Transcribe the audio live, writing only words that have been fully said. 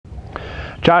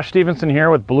Josh Stevenson here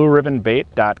with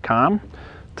blueribbonbait.com.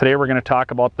 Today we're going to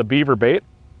talk about the beaver bait.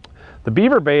 The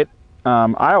beaver bait,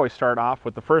 I always start off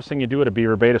with the first thing you do with a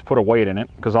beaver bait is put a weight in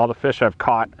it, because all the fish I've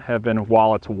caught have been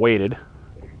while it's weighted.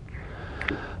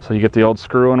 So you get the old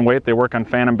screw and weight. They work on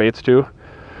phantom baits too.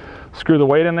 Screw the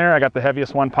weight in there. I got the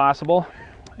heaviest one possible.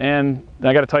 And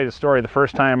I got to tell you the story. The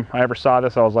first time I ever saw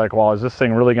this, I was like, well, is this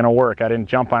thing really going to work? I didn't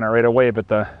jump on it right away, but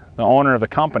the owner of the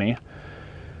company,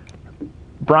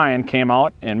 Brian, came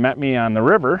out and met me on the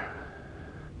river,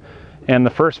 and the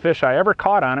first fish I ever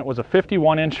caught on it was a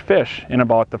 51-inch fish in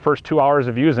about the first 2 hours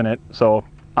of using it. So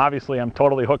obviously I'm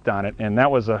totally hooked on it, and that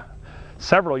was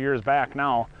several years back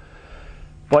now.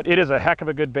 But it is a heck of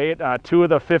a good bait. 2 of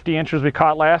the 50 inches we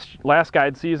caught last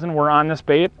guide season were on this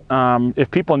bait.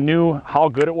 If people knew how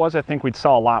good it was, I think we'd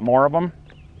sell a lot more of them.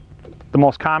 The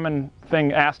most common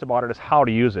thing asked about it is how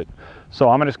to use it. So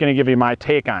I'm just going to give you my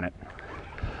take on it.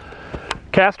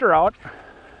 Cast her out.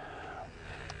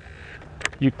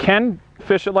 You can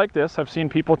fish it like this. I've seen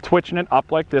people twitching it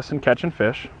up like this and catching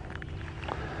fish.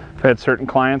 I've had certain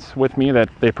clients with me that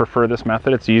they prefer this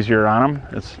method. It's easier on them.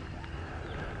 And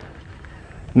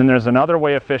then there's another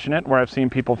way of fishing it where I've seen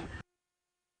people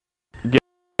get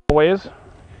ways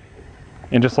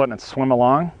and just letting it swim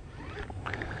along.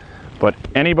 But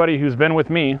anybody who's been with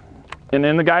me and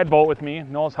in the guide boat with me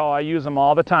knows how I use them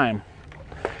all the time.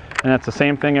 And it's the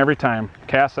same thing every time.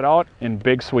 Cast it out in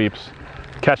big sweeps.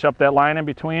 Catch up that line in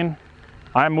between.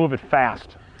 I move it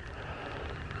fast.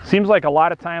 Seems like a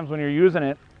lot of times when you're using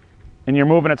it and you're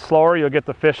moving it slower, you'll get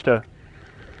the fish to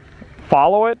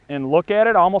follow it and look at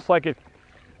it almost like it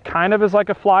kind of is like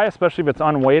a fly, especially if it's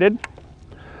unweighted.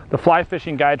 The fly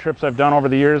fishing guide trips I've done over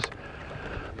the years,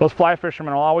 those fly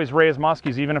fishermen will always raise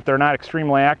muskies even if they're not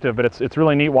extremely active, but it's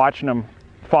really neat watching them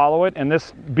follow it. And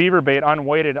this beaver bait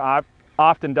unweighted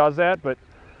often does that, but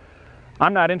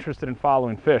I'm not interested in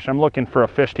following fish. I'm looking for a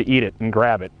fish to eat it and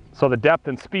grab it. So the depth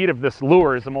and speed of this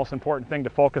lure is the most important thing to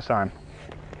focus on.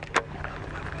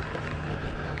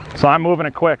 So I'm moving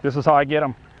it quick. This is how I get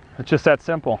them. It's just that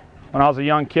simple. When I was a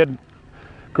young kid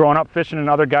growing up fishing in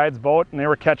other guides' boat and they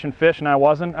were catching fish and I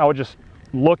wasn't, I would just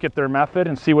look at their method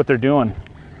and see what they're doing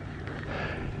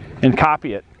and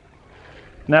copy it.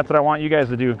 And that's what I want you guys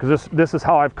to do, because this is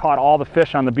how I've caught all the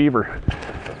fish on the beaver.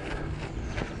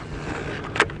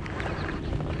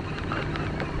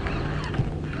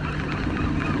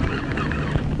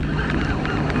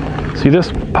 See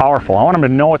this? Powerful. I want them to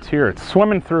know it's here. It's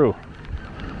swimming through.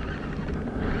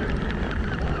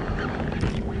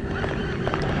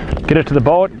 Get it to the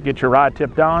boat, get your rod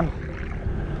tip down,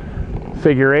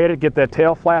 figure eight it, get that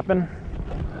tail flapping.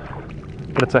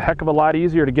 But it's a heck of a lot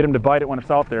easier to get them to bite it when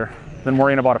it's out there than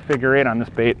worrying about a figure eight on this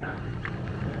bait.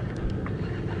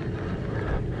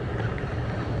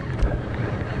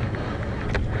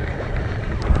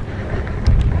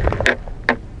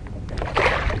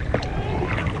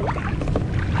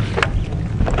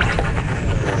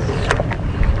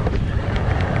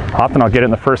 Often I'll get it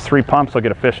in the first 3 pumps, I'll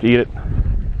get a fish to eat it.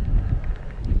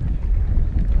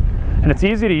 And it's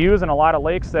easy to use in a lot of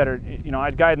lakes that are,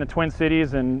 I'd guide in the Twin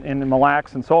Cities and in Mille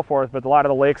Lacs and so forth, but a lot of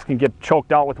the lakes can get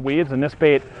choked out with weeds, and this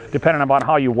bait, depending on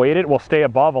how you weight it, will stay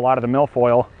above a lot of the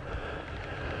milfoil.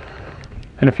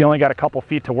 And if you only got a couple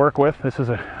feet to work with, this is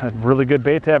a really good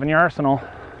bait to have in your arsenal.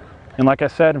 And like I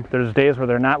said, there's days where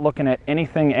they're not looking at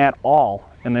anything at all,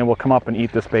 and they will come up and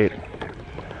eat this bait.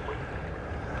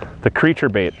 The creature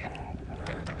bait,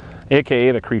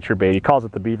 aka the creature bait. He calls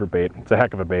it the beaver bait. It's a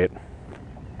heck of a bait.